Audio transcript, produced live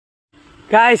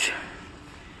Guys,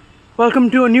 welcome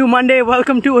to a new Monday,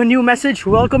 welcome to a new message,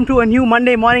 welcome to a new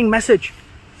Monday morning message.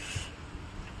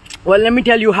 Well, let me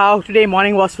tell you how today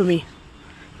morning was for me.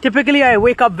 Typically I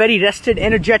wake up very rested,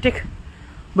 energetic,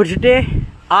 but today,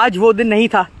 आज वो दिन नहीं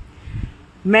था.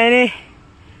 मैंने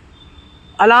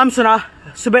alarm सुना,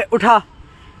 सुबह उठा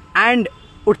and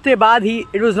उठते बाद ही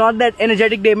it was not that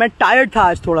energetic day. मैं tired था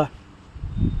आज थोड़ा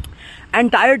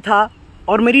and tired था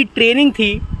और मेरी ट्रेनिंग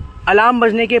थी अलार्म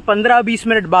बजने के 15-20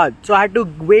 मिनट बाद. So I had to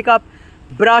wake up,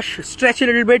 brush, stretch a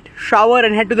little bit, shower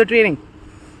and head to the training.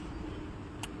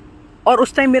 और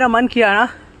उस टाइम मेरा मन किया ना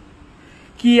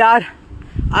कि यार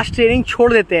आज ट्रेनिंग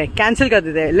छोड़ देते हैं, कैंसिल कर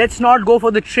देते हैं. Let's not go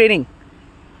for the training,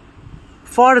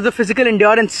 for the physical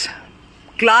endurance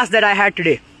class that I had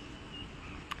today.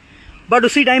 But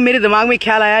उसी टाइम मेरे दिमाग में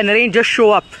ख्याल आया, Naren just show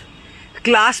up.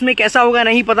 Class में कैसा होगा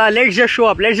नहीं पता, let's just show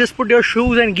up, let's just put your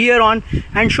shoes and gear on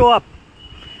and show up.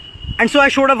 And so I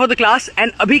showed up for the class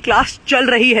and अभी क्लास चल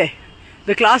रही है,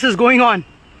 the class is going on.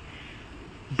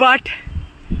 But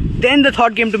then the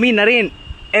thought came to me, Naren,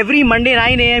 every Monday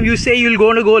 9 AM you say you'll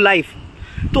going to go live.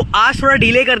 तो आज थोड़ा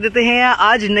delay कर देते हैं या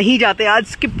आज नहीं जाते, आज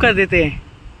स्किप कर देते हैं.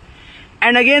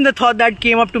 And again the thought that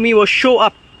came up to me was show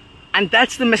up. And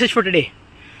that's the message for today.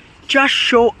 Just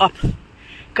show up.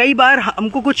 कई बार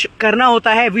हमको कुछ करना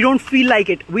होता है, we don't feel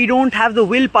like it, we don't have the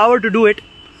willpower to do it,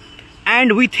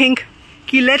 and we think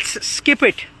कि let's skip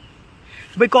it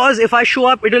because if I show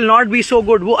up it will not be so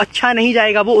good. वो अच्छा नहीं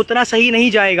जाएगा, वो उतना सही नहीं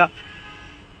जाएगा.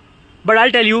 But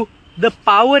I'll tell you, the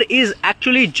power is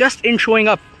actually just in showing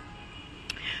up.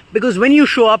 Because when you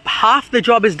show up, half the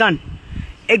job is done.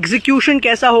 Execution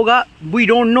कैसा होगा, we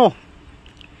don't know.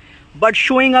 But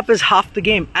showing up is half the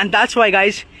game. And that's why,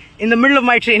 guys, in the middle of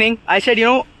my training, I said,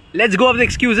 let's go off the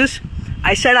excuses.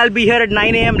 I said I'll be here at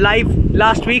 9 AM live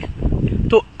last week.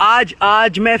 So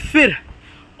आज मैं फिर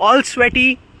all sweaty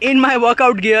in my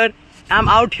workout gear. I'm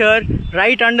out here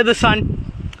right under the sun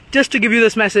just to give you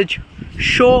this message.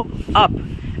 Show up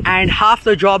and half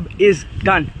the job is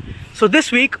done. So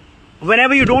this week,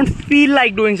 whenever you don't feel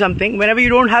like doing something, whenever you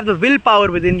don't have the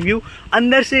willpower within you,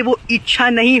 अंदर से वो इच्छा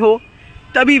नहीं हो,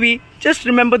 तभी भी just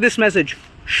remember this message.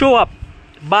 Show up.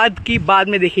 बाद की बाद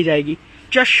में देखी जाएगी.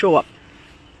 Just show up.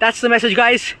 That's the message,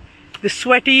 guys. The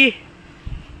sweaty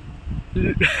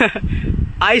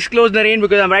eyes closed Naren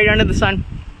because I'm right under the sun.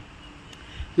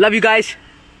 Love you guys.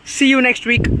 See you next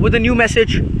week with a new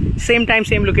message. Same time,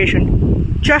 same location.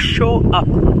 Just show up.